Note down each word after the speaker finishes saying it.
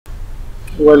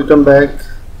Welcome back.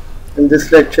 In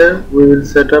this lecture, we will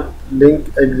set up link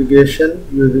aggregation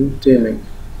using teaming.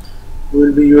 We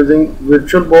will be using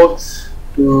VirtualBox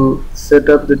to set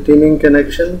up the teaming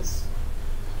connections.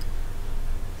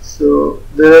 So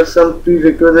there are some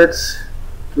prerequisites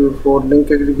for link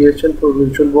aggregation for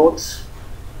VirtualBox.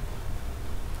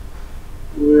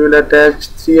 We will attach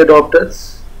three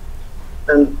adapters,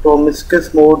 and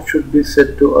promiscuous mode should be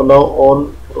set to allow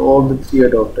all the three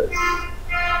adapters.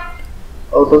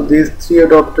 Out of these three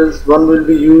adapters, one will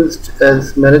be used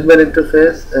as management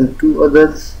interface and two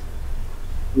others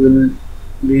will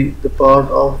be the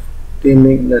part of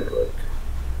teaming network.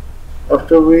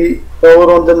 After we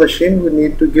power on the machine, we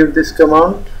need to give this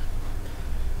command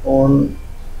on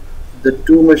the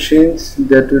two machines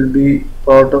that will be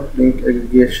part of link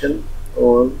aggregation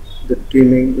or the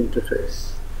teaming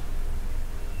interface.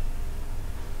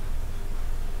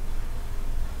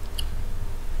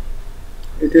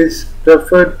 It is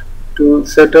preferred to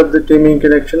set up the teaming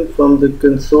connection from the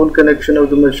console connection of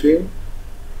the machine,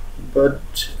 but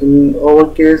in our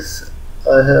case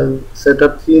I have set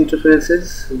up three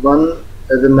interfaces, one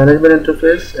as a management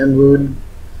interface, and we will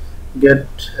get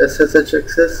SSH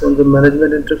access on the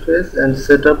management interface and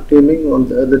set up teaming on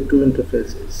the other two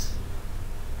interfaces.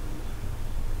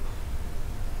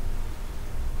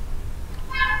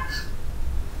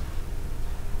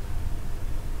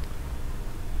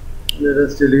 Let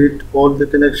us delete all the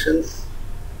connections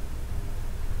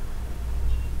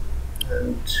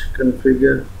and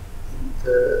configure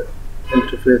the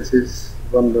interfaces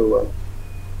one by one.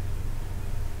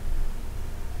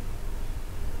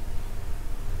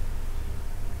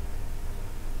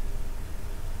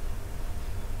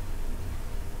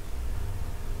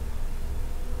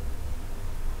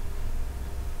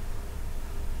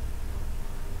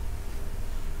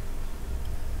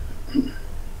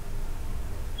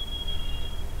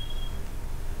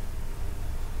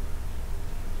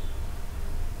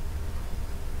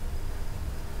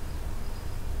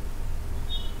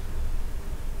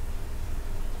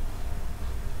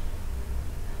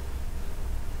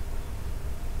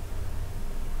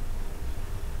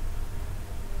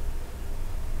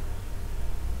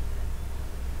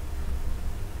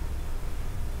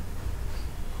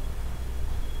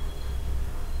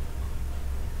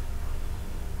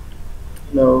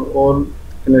 Now all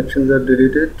connections are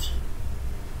deleted.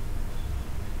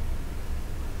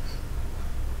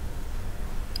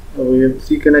 Now we have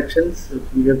three connections,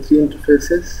 we have three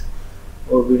interfaces,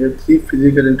 or we have three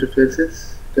physical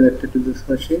interfaces connected to this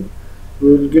machine.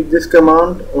 We will give this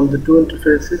command on the two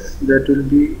interfaces that will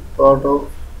be part of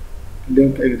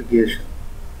link aggregation.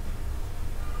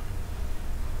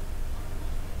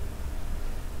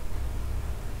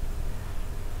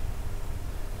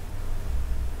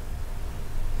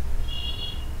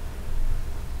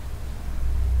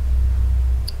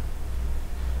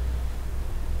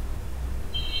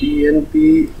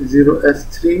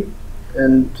 ENP0S3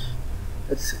 and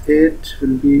S8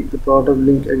 will be the part of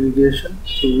link aggregation,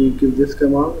 so we give this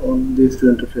command on these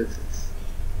two interfaces.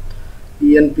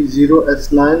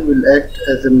 ENP0S9 will act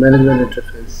as a management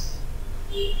interface.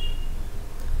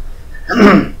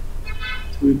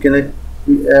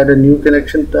 We add a new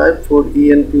connection type for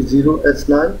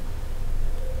ENP0S9,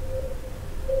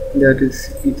 that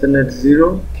is Ethernet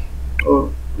 0,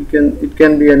 or it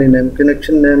can be any name.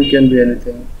 Connection name can be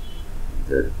anything.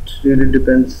 That really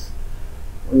depends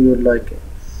on your likings.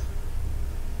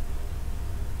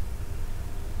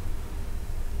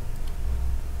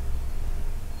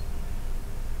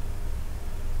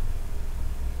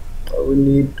 We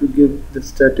need to give the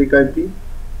static IP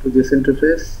to this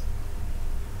interface.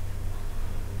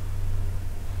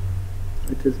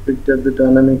 It has picked up the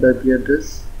dynamic IP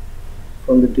address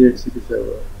from the DHCP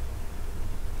server.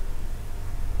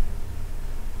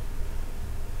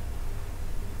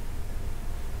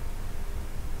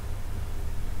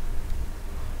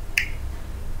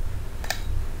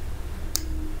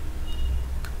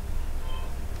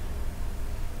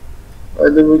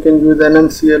 Either we can use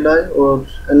NMCLI or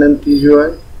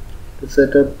NMTGI to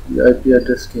set up the IP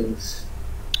address schemes.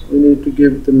 We need to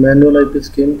give the manual IP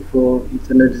scheme for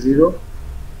Ethernet 0.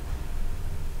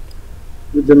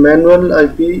 With the manual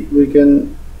IP, we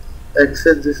can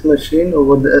access this machine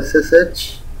over the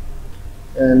SSH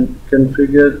and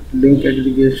configure link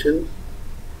aggregation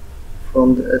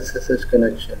from the SSH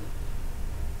connection.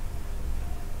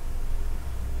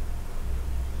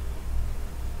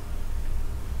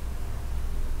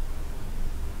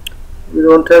 We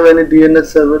don't have any DNS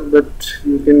server, but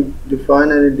you can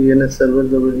define any DNS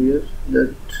servers over here.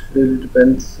 That really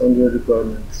depends on your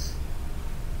requirements.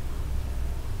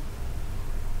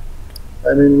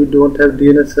 I mean, we don't have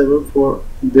DNS server for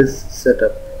this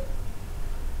setup.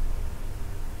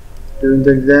 During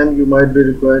the exam, you might be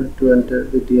required to enter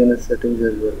the DNS settings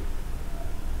as well.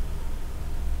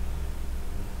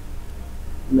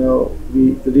 Now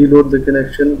we reload the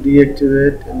connection,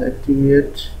 deactivate and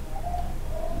activate.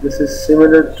 This is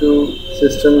similar to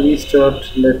system restart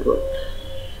network.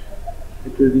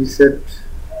 It will reset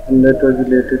network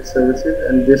related services,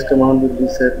 and this command will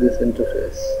reset this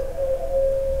interface.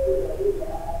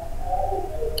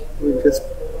 We just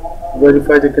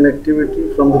verify the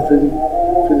connectivity from the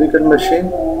physical machine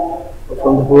or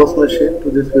from the host machine to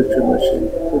this virtual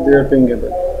machine. So they are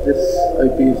pingable. This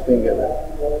IP is pingable.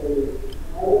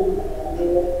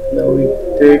 Now we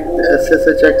take the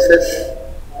SSH access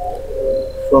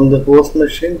from the host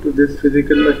machine to this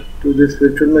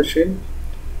virtual machine,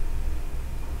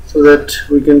 so that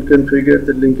we can configure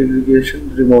the link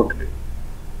aggregation remotely.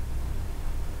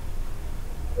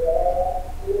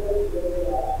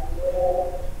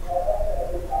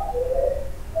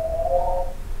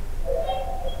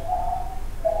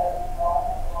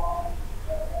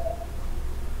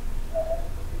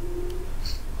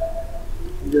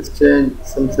 Just change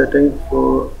some settings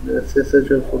for the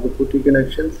SSH or for the PuTTY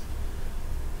connections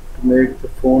to make the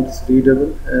fonts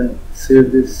readable, and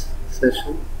save this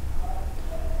session.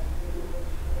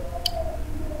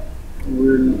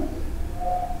 We'll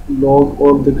log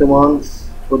all the commands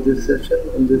for this session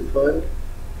on this file.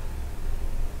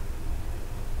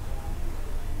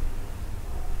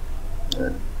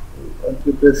 And once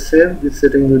you press save, this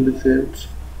setting will be saved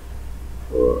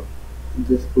for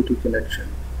this PuTTY connection.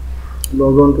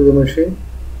 Log on to the machine.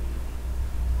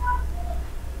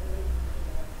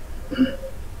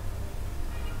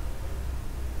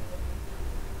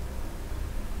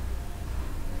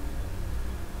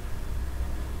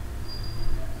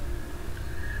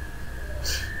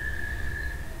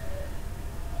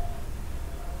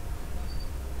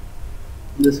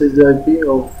 This is the IP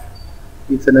of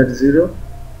Ethernet 0,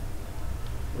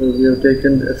 where we have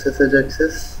taken the SSH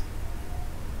access.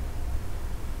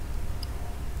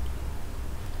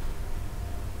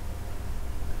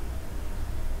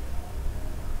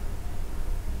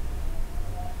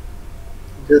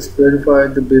 Just verify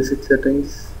the basic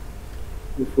settings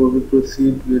before we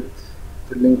proceed with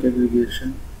the link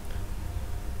aggregation.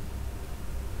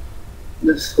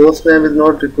 This host name is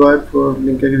not required for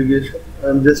link aggregation. I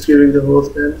am just giving the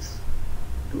host names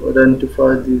to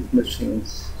identify these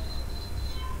machines.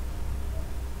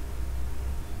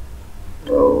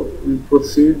 Now we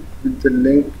proceed with the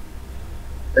link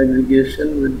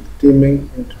aggregation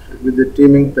with the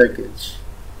teaming package.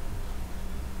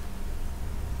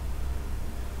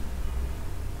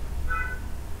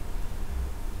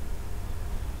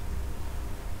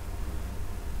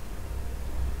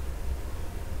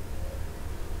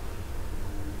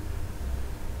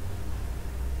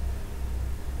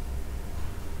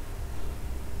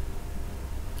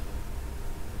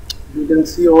 You can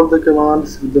see all the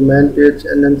commands with the main page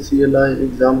NMCLI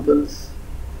examples.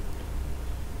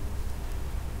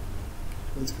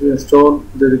 Once we install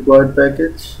the required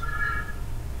package,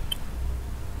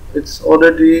 it's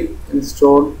already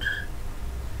installed,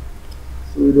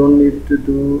 so we don't need to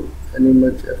do any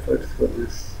much effort for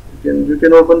this. You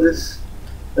can open this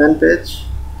main page,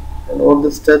 and all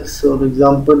the steps or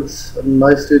examples are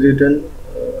nicely written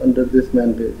under this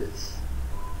main pages.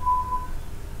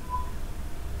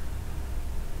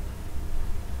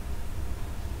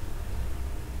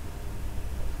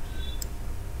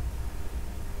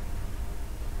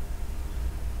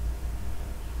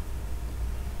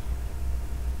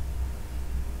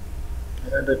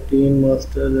 Add a team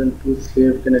master and 2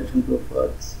 slave connection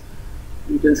profiles.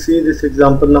 You can see this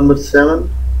example number 7.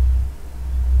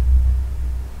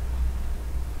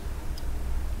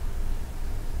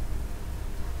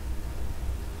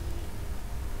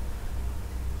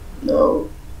 Now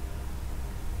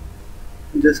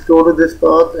just go to this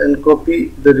path and copy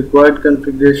the required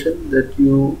configuration that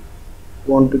you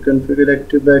want to configure: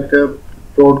 active backup,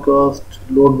 broadcast,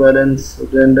 load balance,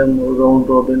 random or round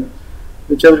robin.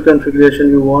 Whichever configuration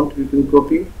you want, you can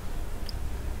copy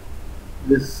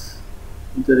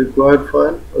the required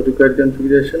file or required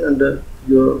configuration under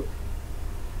your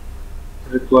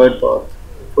required path.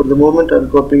 For the moment, I am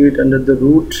copying it under the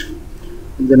root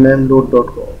in the name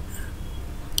load.conf,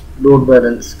 load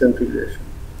balance configuration.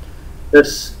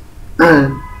 Let's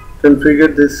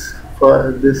configure this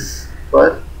file.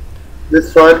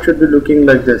 This file should be looking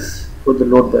like this for the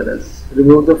load balance.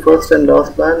 Remove the first and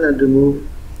last line and remove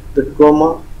the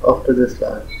comma after this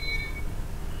line.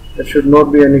 There should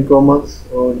not be any commas,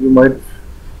 or you might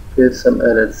face some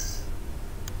errors.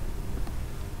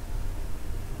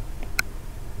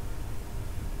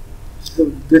 So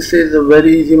this is a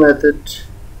very easy method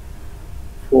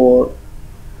for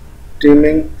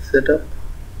teaming setup.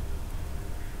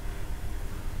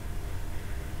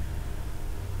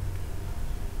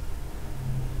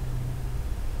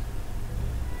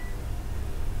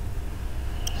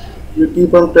 You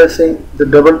keep on pressing the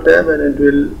double tab and it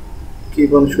will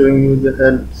keep on showing you the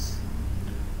helps,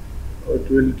 or it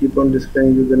will keep on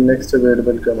displaying you the next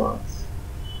available commands.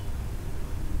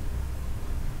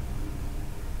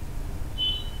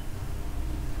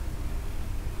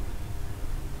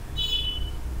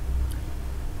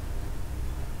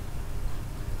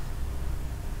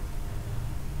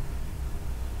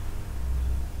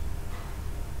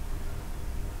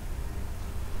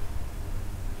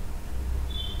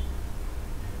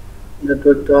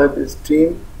 Network type is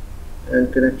team,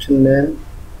 and connection name,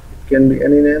 it can be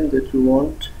any name that you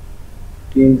want.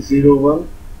 Team01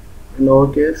 in our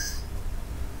case,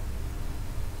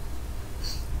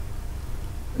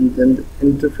 and then the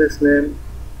interface name,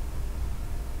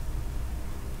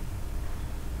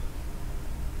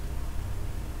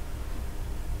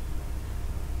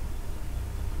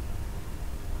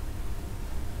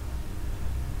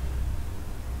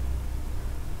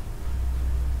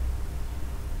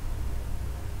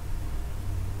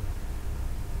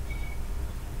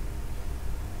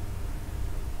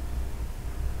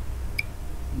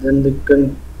 then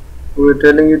we're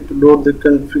telling it to load the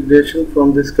configuration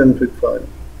from this config file,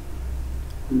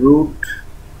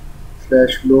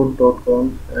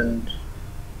 root/load.conf, and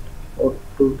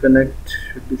auto connect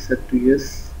should be set to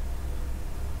yes.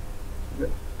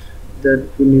 That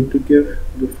we need to give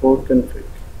before config.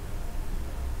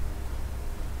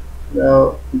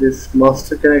 Now this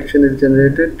master connection is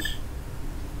generated,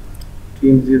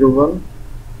 team01.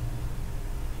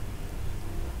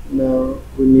 Now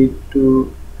we need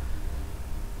to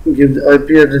give the IP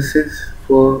addresses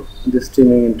for this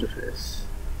teaming interface.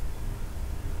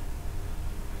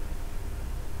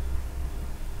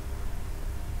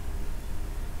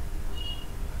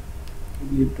 We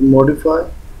need to modify.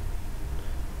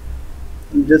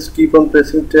 Just keep on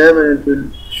pressing tab and it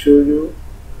will show you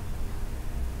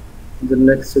the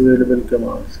next available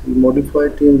commands. We modify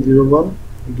team01,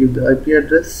 we give the IP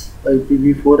address,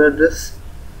 IPv4 address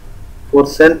for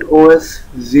CentOS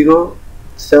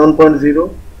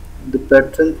 7.0. The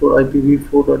pattern for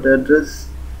IPv4.address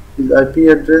is IP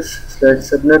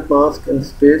address/subnet mask and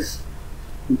space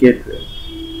gateway.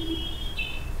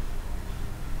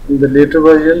 In the later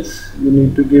versions, you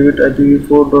need to give it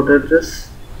IPv4.address.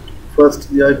 First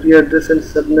the IP address and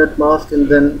subnet mask, and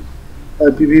then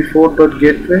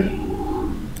IPv4.gateway,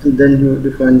 and then you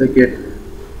define the gateway.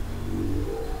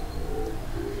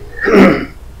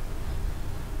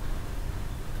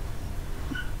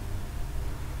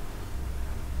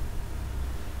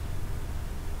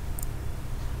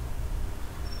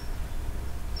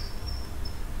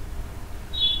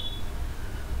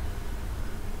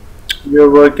 We are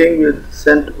working with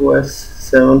CentOS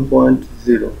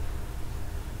 7.0.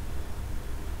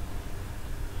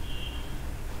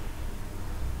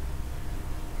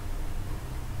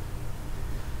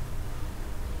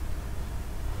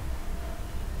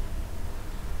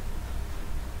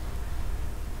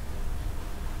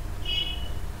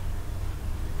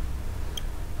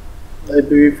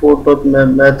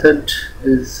 IPv4.method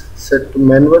is set to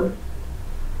manual.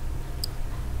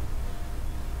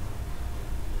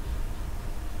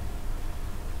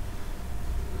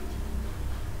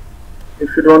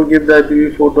 If you don't give the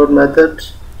IPv4.method,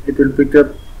 it will pick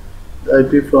up the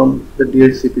IP from the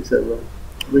DHCP server.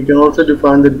 We can also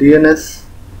define the DNS.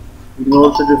 We can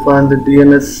also define the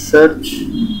DNS search.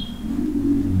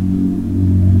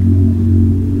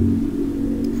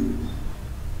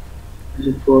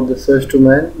 For the search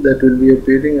domain that will be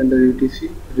appearing under etc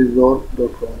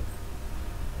resolve.com.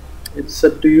 It's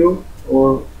up to you,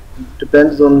 or it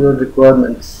depends on your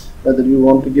requirements whether you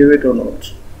want to give it or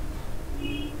not.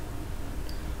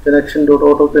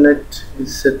 Connection.autoconnect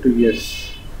is set to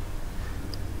yes.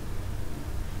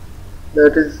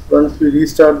 That is, once we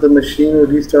restart the machine or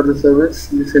restart the service,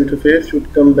 this interface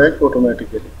should come back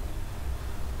automatically.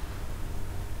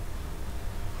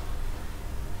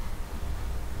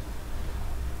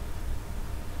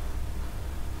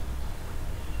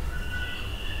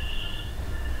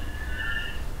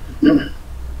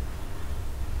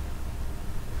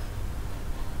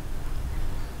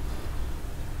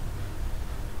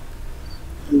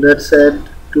 Let's add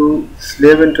two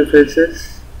slave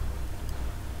interfaces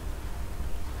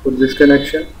for this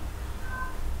connection.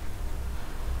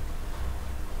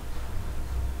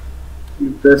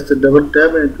 You press the double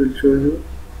tab and it will show you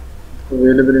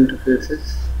available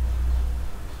interfaces.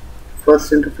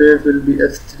 first interface will be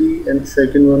S3 and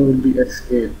second one will be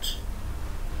S8.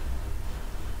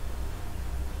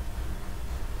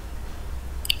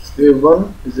 Slave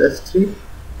 1 is S3,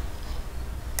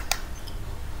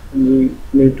 and we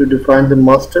need to define the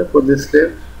master for this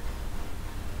slave,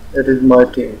 that is my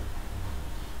team.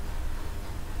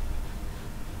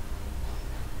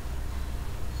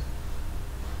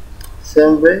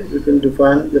 Same way we can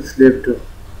define the slave 2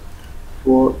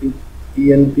 for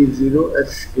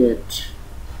ENP0S8.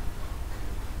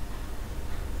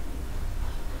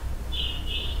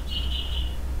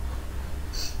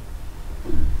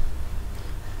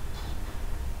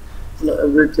 Now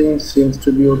everything seems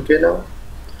to be okay now,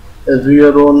 as we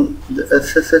are on the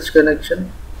SSH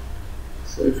connection.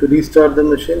 So if we restart the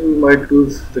machine, we might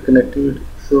lose the connectivity.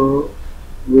 So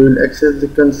we will access the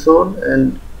console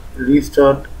and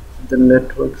restart the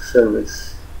network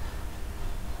service.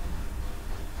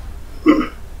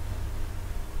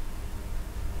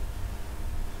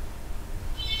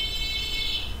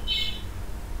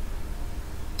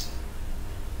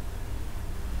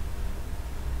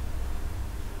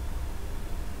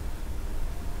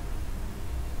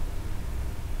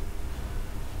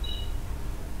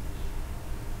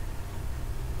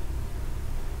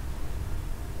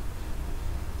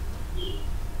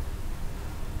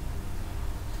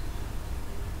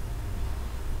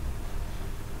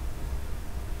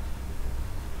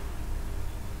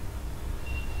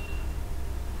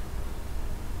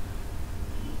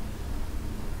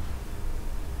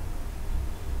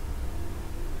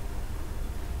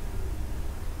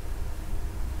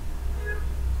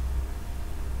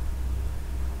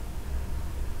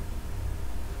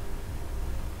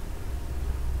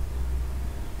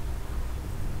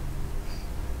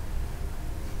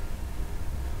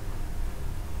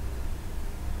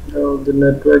 Now the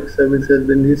network service has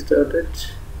been restarted,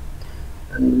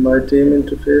 and my team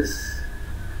interface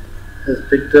has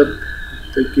picked up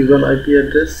the given IP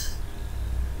address.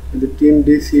 In the team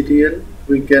DCTL,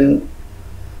 we can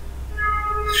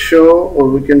show or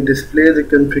we can display the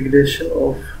configuration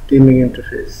of teaming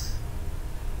interface.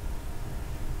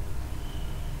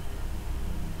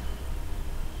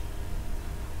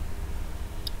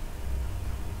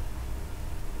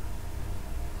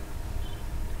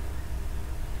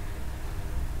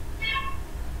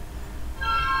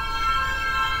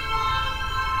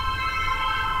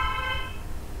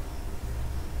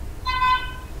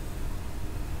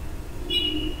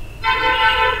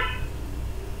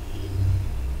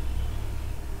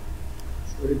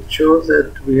 It shows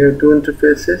that we have two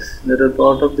interfaces that are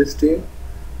part of this team,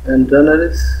 and runner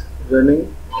is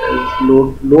running as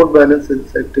load balance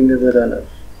is acting as a runner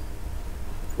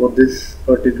for this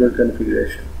particular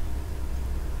configuration.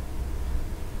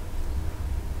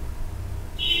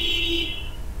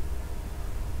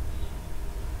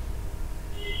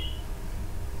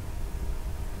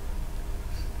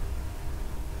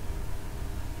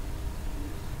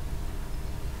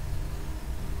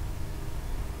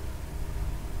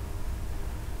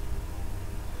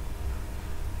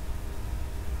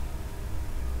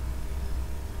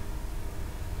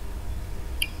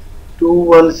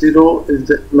 .210 is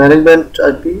the management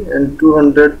IP and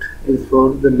 200 is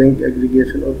for the link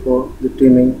aggregation or for the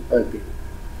teaming IP.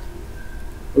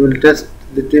 We will test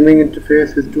the teaming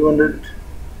interface with 200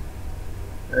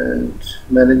 and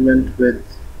management with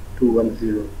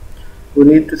 210. We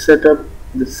need to set up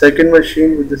the second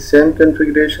machine with the same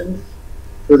configurations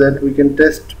so that we can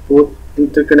test both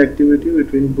interconnectivity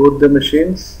between both the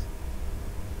machines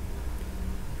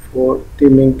for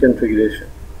teaming configuration.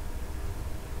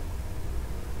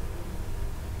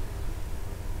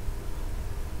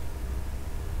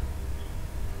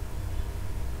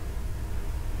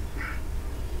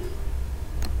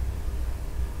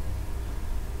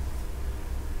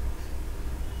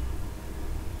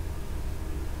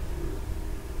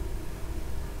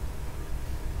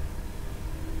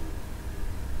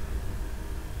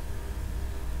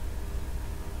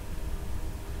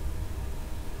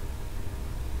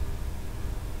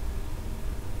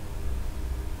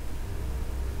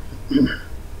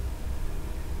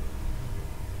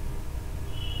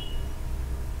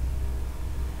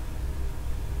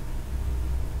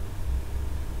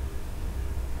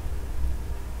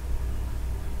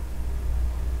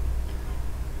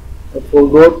 I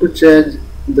forgot to change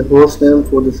the host name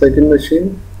for the second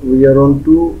machine. We are on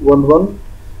 211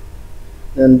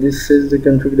 and this is the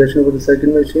configuration for the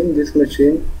second machine. This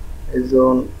machine is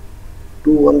on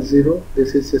 210,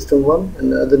 this is system 1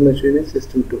 and the other machine is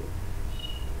system 2.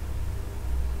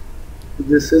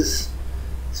 This is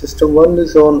system 1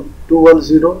 is on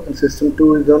 210 and system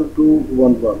 2 is on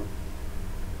 211.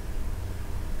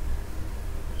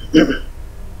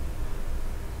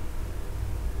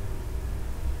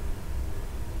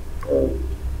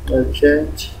 I'll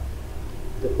change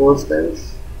the host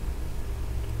names.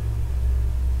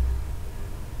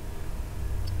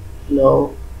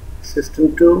 Now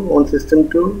system 2, on system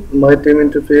 2 my team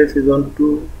interface is on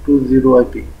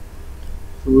 220 IP.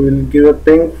 So we will give a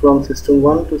ping from system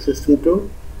 1 to system 2.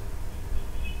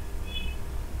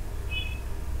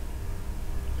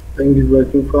 Ping is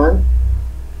working fine.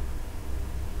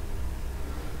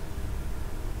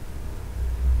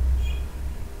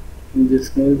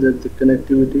 This means that the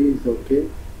connectivity is okay.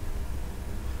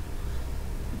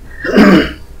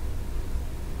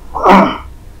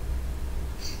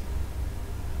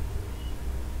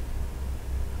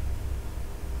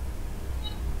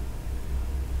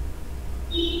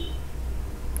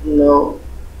 Now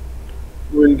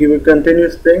we'll give a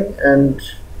continuous ping and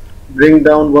bring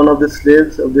down one of the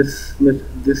slaves of this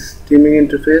teaming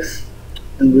interface,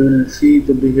 and we will see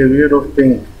the behavior of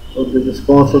ping or the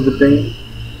response of the ping.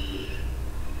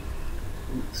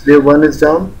 Slave 1 is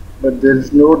down, but there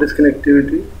is no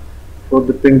disconnectivity for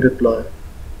the ping deploy.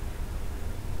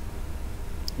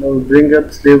 Now we bring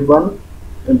up slave 1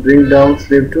 and bring down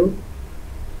slave 2.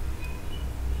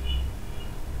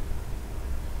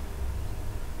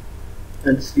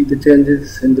 And see the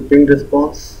changes in the ping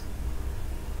response.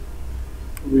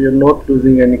 We are not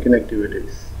losing any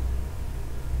connectivities.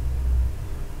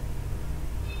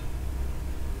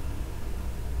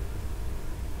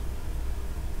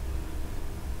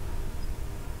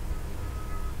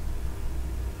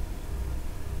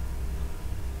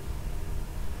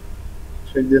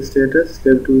 Check the status,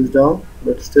 slave 2 is down,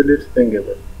 but still it's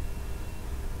pingable.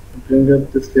 Bring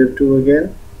up the slave 2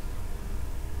 again.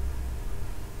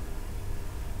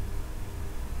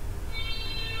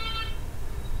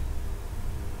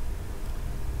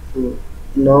 So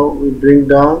now we bring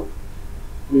down,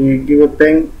 we give a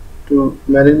ping to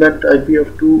management IP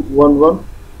of 211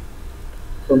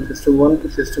 from system 1 to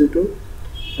system 2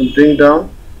 and bring down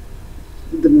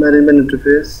the management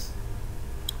interface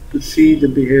to see the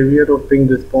behavior of ping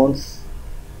response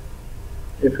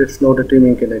if it's not a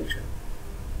teaming connection.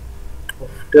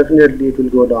 Definitely it will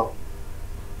go down.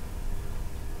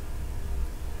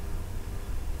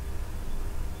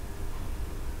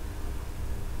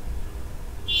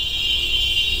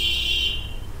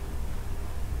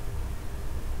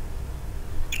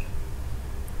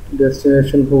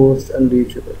 Destination host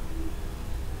unreachable.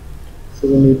 So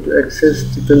we need to access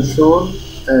the console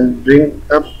and bring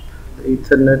up the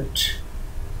Ethernet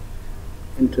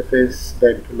interface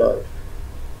back to life.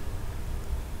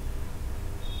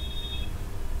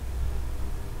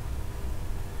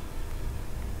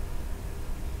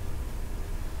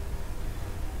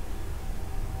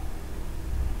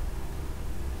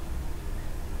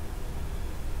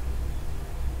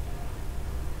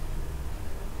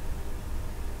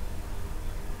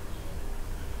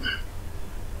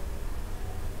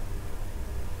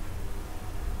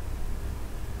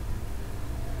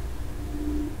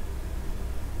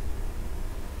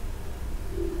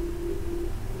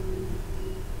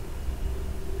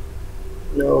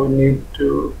 Now we need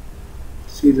to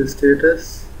see the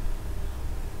status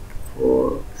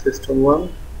for system 1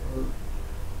 on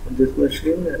this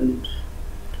machine and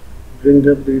bring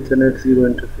up the Ethernet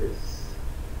 0 interface.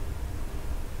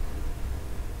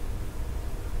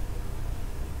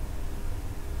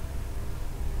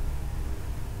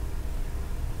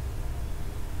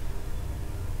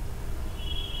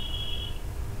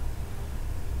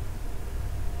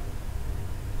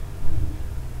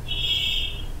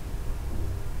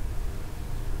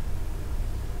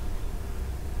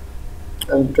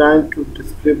 I'm trying to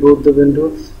display both the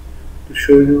windows to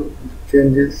show you the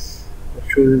changes, or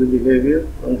show you the behavior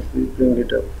once we bring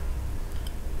it up.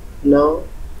 Now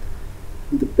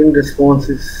the ping response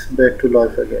is back to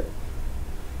life again.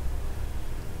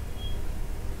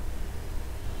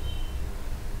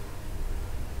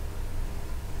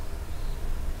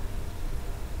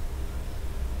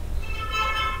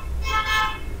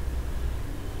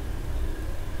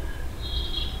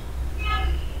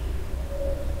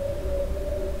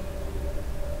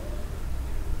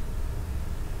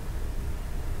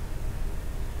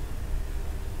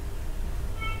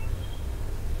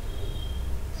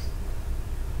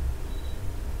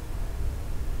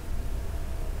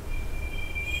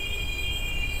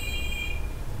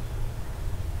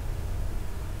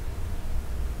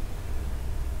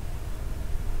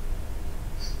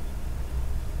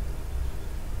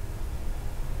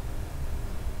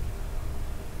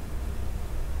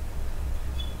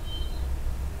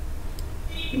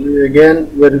 We again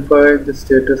verify the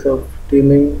status of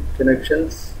teaming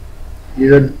connections.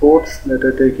 These are the ports that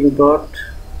are taking part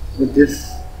with this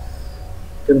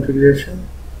configuration.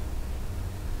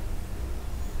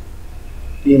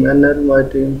 team NL, my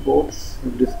team ports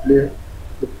will display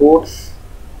the ports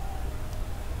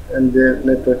and their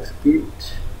network speed,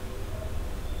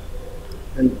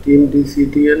 and team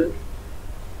DCTL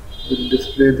will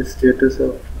display the status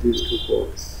of these two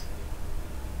ports.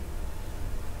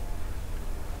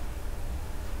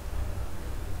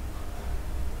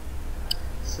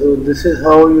 So this is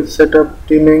how you set up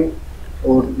teaming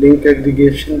or link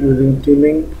aggregation using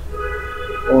teaming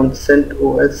on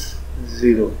CentOS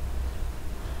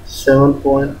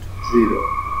 7.0.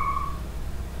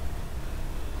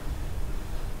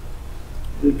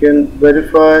 You can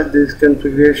verify these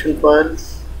configuration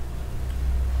files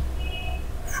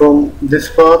from this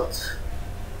path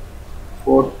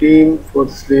for team, for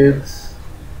slaves,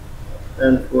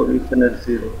 and for Ethernet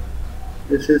 0.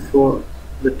 This is for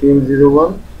the team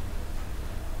 01.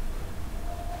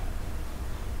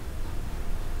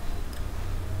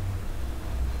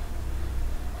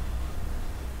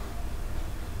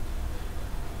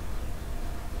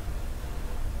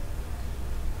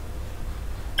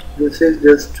 This is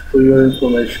just for your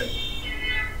information.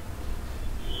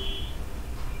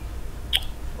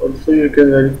 Also, you can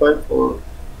verify for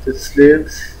the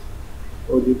slaves,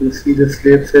 or you can see the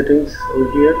slave settings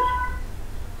over here.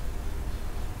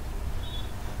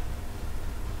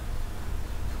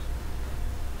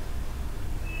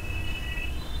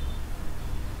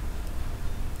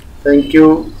 Thank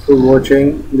you for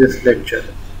watching this lecture.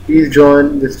 Please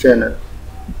join this channel.